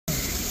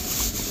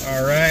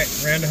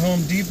Alright, ran to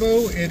Home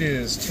Depot. It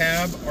is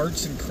Tab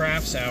Arts and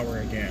Crafts Hour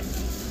again.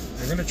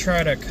 We're going to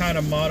try to kind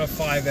of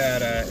modify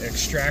that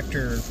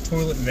extractor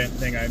toilet vent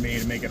thing I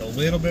made to make it a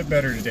little bit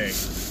better today,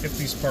 if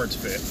these parts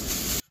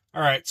fit.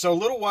 Alright, so a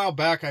little while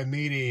back I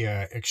made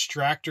a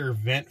extractor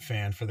vent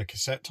fan for the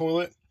cassette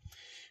toilet.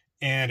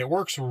 And it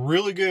works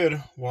really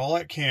good while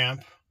at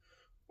camp,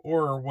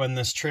 or when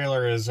this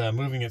trailer is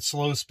moving at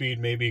slow speed,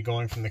 maybe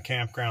going from the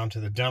campground to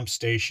the dump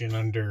station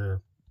under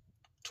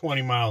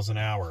 20 miles an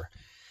hour.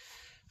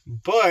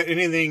 But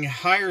anything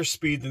higher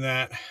speed than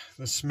that,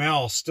 the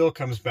smell still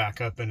comes back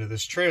up into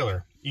this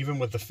trailer, even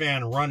with the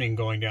fan running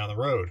going down the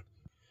road.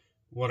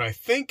 What I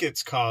think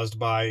it's caused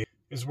by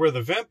is where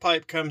the vent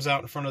pipe comes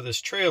out in front of this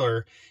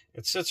trailer,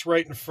 it sits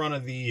right in front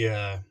of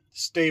the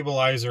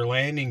stabilizer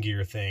landing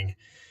gear thing.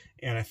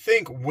 And I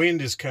think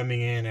wind is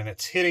coming in and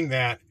it's hitting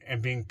that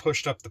and being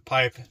pushed up the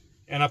pipe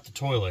and up the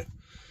toilet.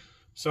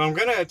 So I'm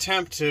going to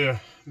attempt to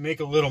make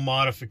a little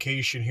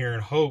modification here in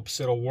hopes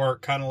it'll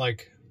work kind of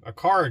like a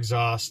car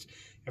exhaust.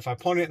 If I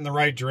point it in the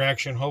right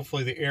direction,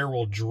 hopefully the air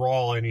will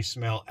draw any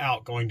smell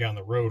out going down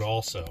the road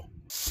also.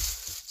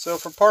 So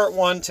for part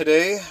one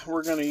today,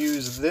 we're going to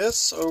use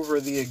this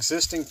over the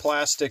existing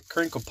plastic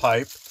crinkle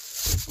pipe.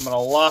 I'm going to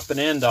lop an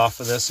end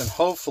off of this and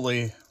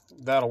hopefully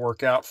that'll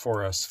work out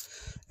for us.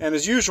 And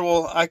as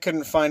usual, I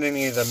couldn't find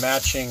any of the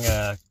matching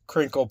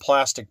crinkle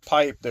plastic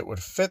pipe that would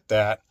fit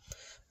that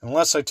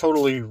unless I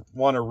totally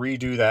want to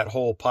redo that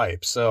whole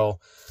pipe. So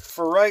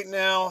for right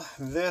now,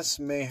 this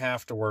may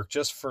have to work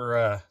just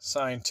for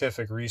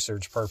scientific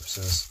research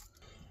purposes.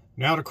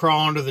 Now to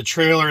crawl onto the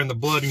trailer in the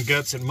blood and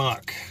guts and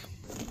muck.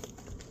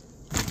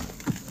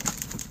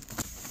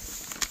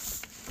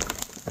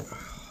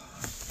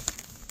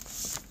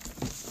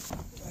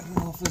 I don't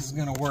know if this is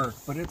going to work,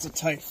 but it's a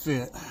tight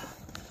fit.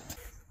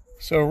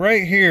 So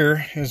right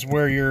here is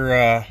where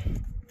your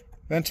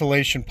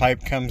ventilation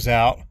pipe comes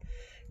out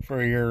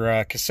for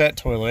your cassette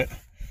toilet.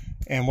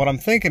 And what I'm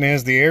thinking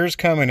is the air's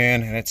coming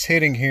in and it's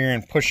hitting here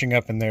and pushing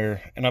up in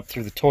there and up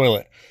through the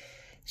toilet.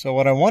 So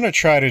what I want to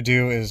try to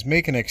do is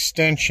make an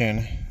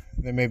extension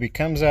that maybe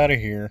comes out of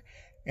here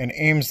and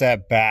aims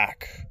that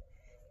back,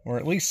 or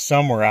at least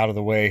somewhere out of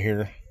the way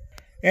here.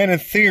 And in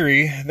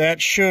theory,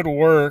 that should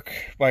work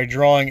by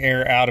drawing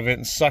air out of it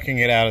and sucking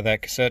it out of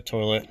that cassette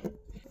toilet.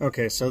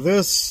 Okay, so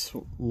this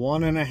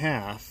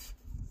 1.5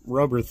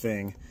 rubber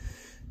thing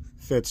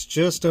fits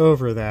just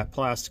over that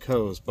plastic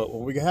hose, but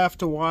what we have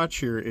to watch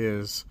here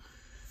is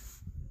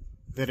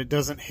that it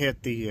doesn't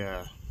hit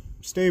the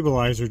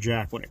stabilizer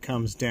jack when it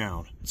comes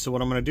down. So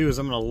what I'm going to do is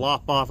I'm going to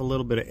lop off a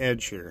little bit of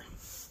edge here.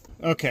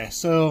 Okay,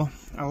 so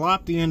I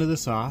lopped the end of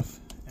this off,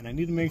 and I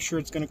need to make sure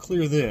it's going to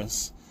clear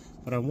this,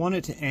 but I want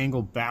it to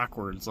angle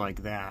backwards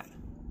like that,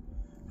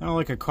 kind of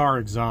like a car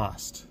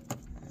exhaust.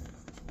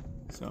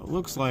 So it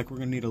looks like we're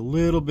going to need a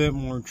little bit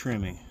more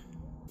trimming.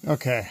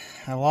 Okay,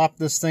 I lopped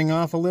this thing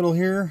off a little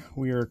here.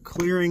 We are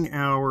clearing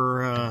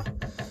our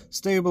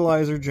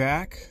stabilizer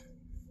jack.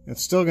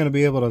 It's still going to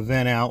be able to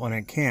vent out when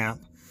at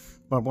camp,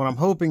 but what I'm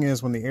hoping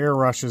is when the air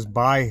rushes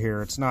by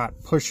here, it's not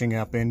pushing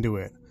up into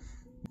it.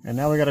 And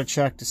now we got to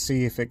check to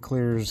see if it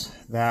clears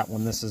that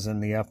when this is in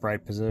the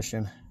upright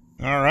position.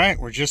 All right,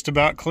 we're just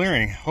about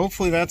clearing.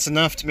 Hopefully that's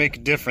enough to make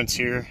a difference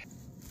here.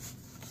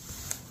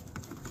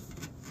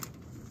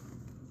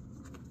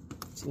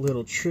 It's a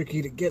little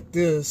tricky to get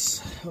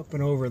this up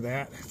and over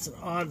that. It's an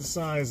odd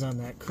size on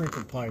that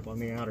crinkle pipe on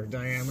the outer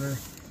diameter.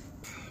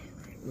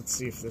 All right, let's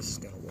see if this is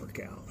going to work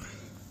out.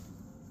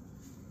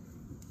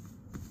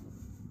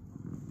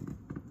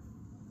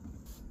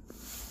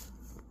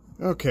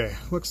 Okay,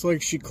 looks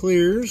like she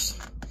clears.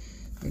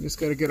 I just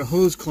got to get a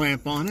hose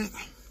clamp on it.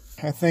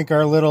 I think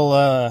our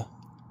little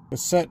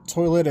cassette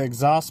toilet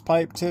exhaust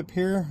pipe tip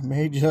here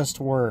may just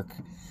work.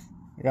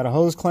 I got a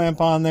hose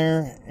clamp on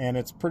there, and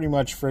it's pretty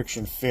much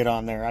friction fit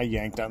on there. I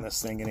yanked on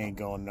this thing, it ain't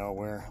going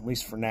nowhere, at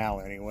least for now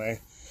anyway.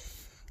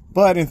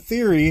 But in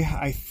theory,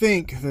 I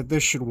think that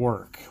this should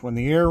work. When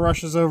the air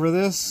rushes over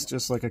this,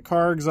 just like a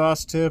car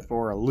exhaust tip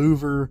or a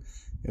louver,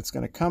 it's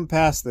going to come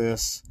past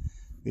this.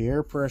 The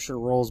air pressure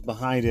rolls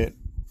behind it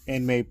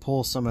and may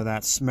pull some of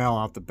that smell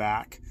out the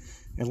back.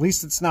 At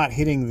least it's not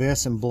hitting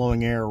this and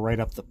blowing air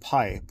right up the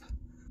pipe.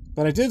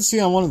 But I did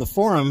see on one of the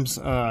forums,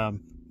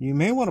 you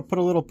may want to put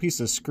a little piece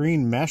of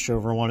screen mesh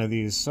over one of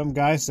these. Some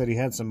guy said he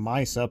had some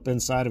mice up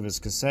inside of his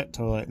cassette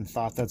toilet and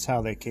thought that's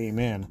how they came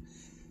in.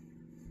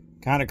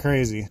 Kind of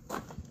crazy.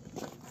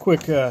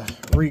 Quick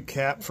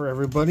recap for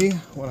everybody.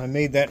 When I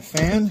made that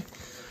fan,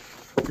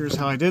 here's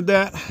how I did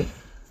that.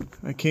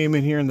 I came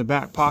in here in the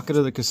back pocket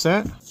of the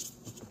cassette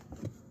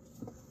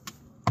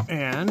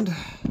and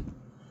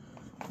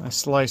I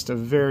sliced a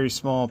very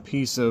small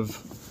piece of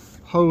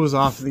hose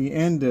off the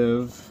end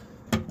of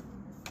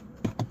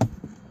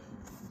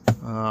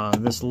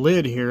this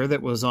lid here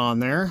that was on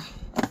there,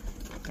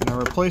 and I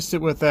replaced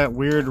it with that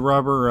weird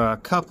rubber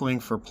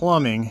coupling for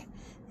plumbing.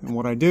 And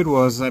what I did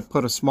was I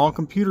put a small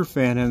computer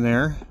fan in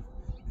there,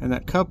 and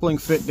that coupling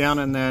fit down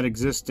in that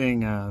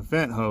existing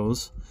vent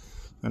hose,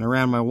 and I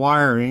ran my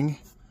wiring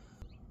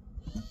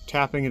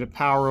tapping into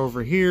power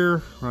over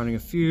here, running a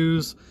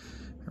fuse,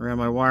 around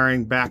my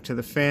wiring back to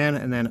the fan,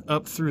 and then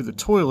up through the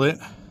toilet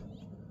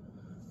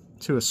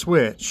to a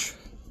switch.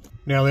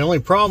 Now the only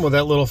problem with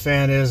that little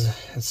fan is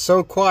it's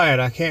so quiet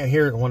I can't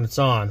hear it when it's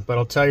on, but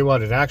I'll tell you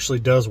what, it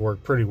actually does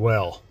work pretty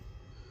well.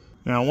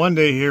 Now one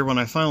day here, when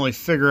I finally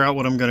figure out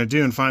what I'm going to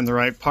do and find the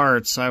right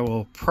parts, I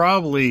will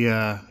probably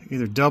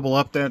either double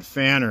up that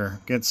fan or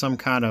get some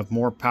kind of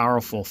more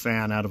powerful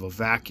fan out of a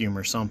vacuum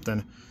or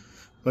something.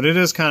 But it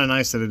is kind of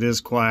nice that it is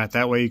quiet,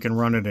 that way you can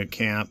run it at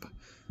camp.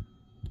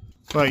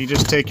 But you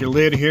just take your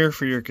lid here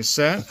for your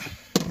cassette,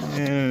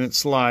 and it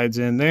slides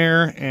in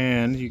there,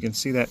 and you can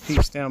see that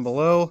piece down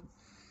below.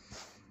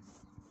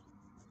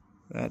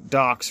 That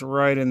docks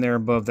right in there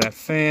above that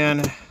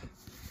fan.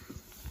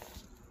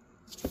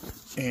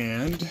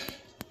 And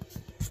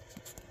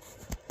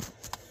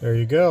there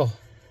you go.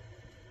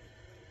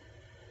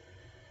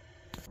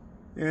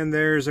 And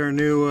there's our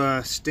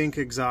new stink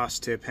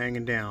exhaust tip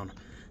hanging down.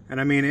 And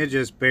I mean, it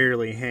just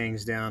barely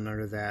hangs down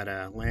under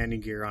that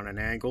landing gear on an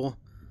angle.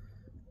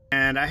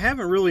 And I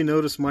haven't really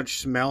noticed much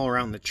smell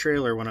around the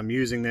trailer when I'm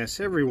using this.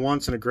 Every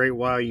once in a great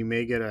while you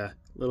may get a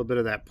little bit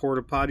of that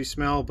porta potty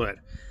smell, but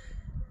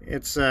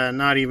it's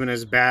not even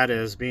as bad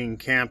as being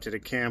camped at a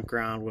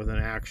campground with an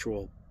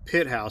actual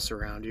pit house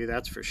around you,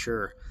 that's for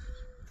sure.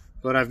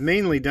 But I've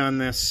mainly done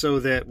this so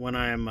that when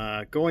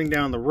I'm going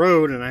down the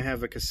road and I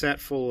have a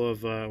cassette full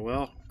of,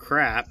 well,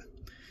 crap,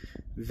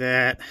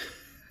 that,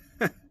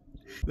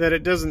 that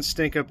it doesn't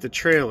stink up the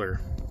trailer.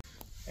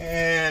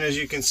 And as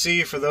you can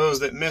see, for those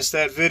that missed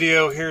that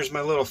video, here's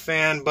my little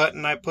fan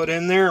button I put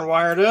in there and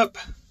wired up.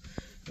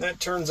 That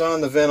turns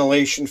on the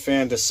ventilation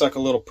fan to suck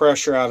a little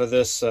pressure out of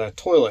this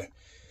toilet.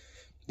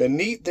 The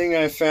neat thing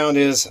I found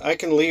is I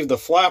can leave the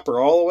flapper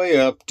all the way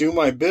up, do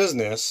my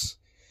business,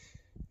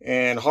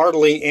 and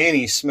hardly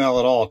any smell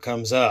at all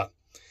comes up.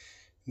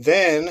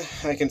 Then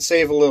I can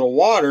save a little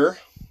water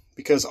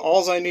because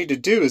all I need to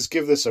do is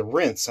give this a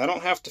rinse. I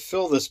don't have to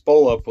fill this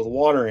bowl up with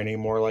water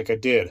anymore like I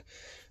did.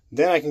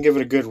 Then I can give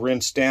it a good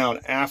rinse down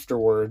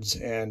afterwards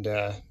and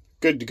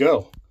good to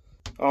go.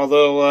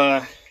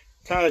 Although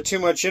kind of too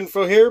much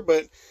info here,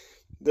 but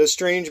the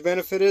strange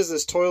benefit is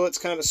this toilet's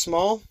kind of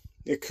small.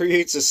 It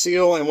creates a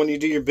seal, and when you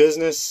do your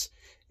business,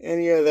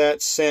 any of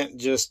that scent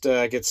just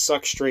gets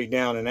sucked straight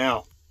down and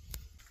out.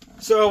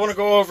 So I want to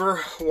go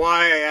over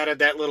why I added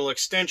that little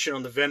extension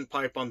on the vent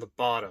pipe on the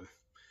bottom.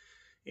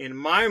 In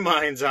my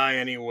mind's eye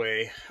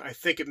anyway, I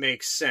think it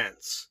makes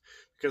sense.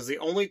 Because the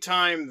only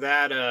time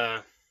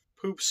that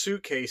poop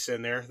suitcase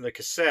in there, the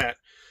cassette,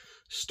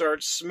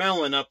 starts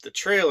smelling up the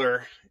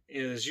trailer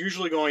is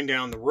usually going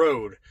down the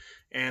road.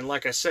 And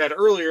like I said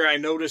earlier, I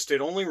noticed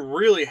it only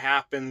really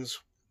happens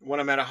when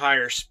I'm at a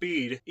higher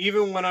speed,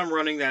 even when I'm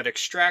running that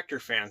extractor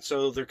fan.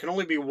 So there can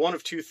only be one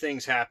of two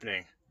things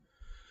happening.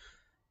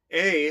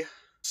 A,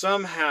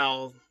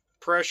 somehow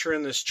pressure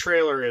in this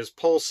trailer is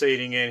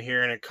pulsating in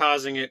here and it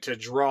causing it to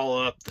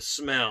draw up the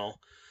smell.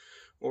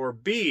 Or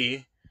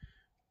B,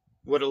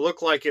 what it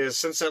looked like is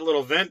since that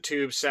little vent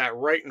tube sat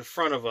right in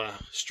front of a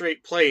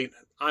straight plate,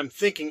 I'm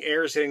thinking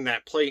air is hitting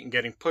that plate and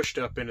getting pushed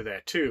up into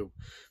that tube.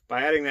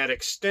 By adding that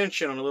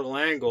extension on a little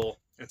angle,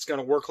 it's going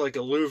to work like a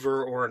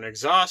louver or an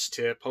exhaust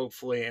tip,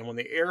 hopefully, and when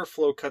the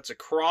airflow cuts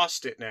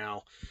across it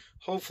now,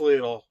 hopefully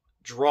it'll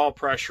draw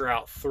pressure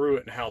out through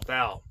it and help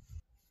out.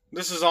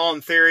 This is all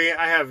in theory.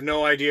 I have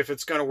no idea if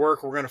it's going to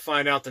work. We're going to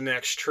find out the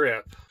next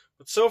trip.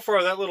 But so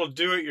far, that little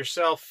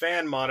do-it-yourself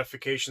fan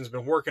modification has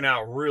been working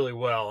out really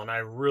well, and I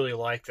really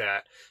like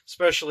that,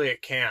 especially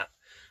at camp.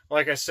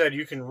 Like I said,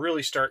 you can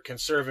really start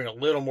conserving a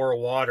little more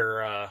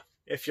water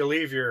if you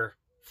leave your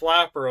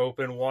flapper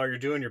open while you're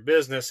doing your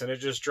business and it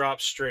just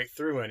drops straight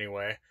through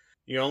anyway.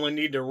 You only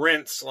need to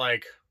rinse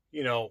like,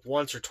 you know,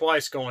 once or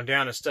twice going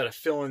down instead of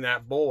filling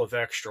that bowl with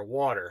extra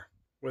water.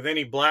 With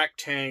any black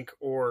tank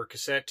or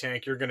cassette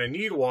tank, you're going to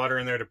need water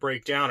in there to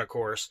break down, of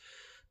course.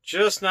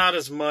 Just not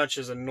as much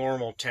as a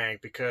normal tank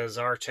because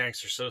our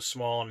tanks are so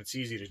small and it's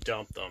easy to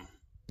dump them.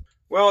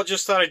 Well,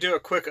 just thought I'd do a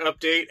quick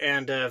update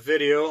and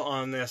video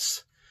on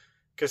this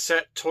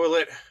cassette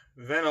toilet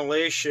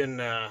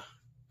ventilation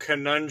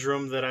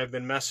conundrum that I've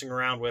been messing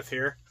around with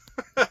here.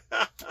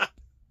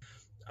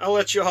 I'll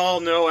let you all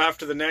know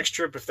after the next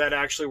trip if that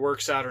actually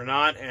works out or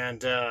not,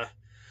 and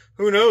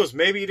who knows,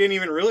 maybe you didn't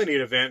even really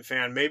need a vent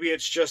fan. Maybe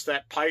it's just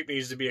that pipe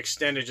needs to be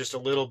extended just a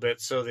little bit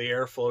so the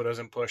airflow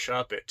doesn't push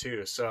up it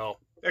too. So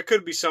that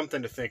could be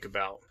something to think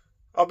about.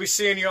 I'll be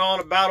seeing you all in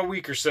about a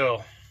week or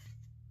so.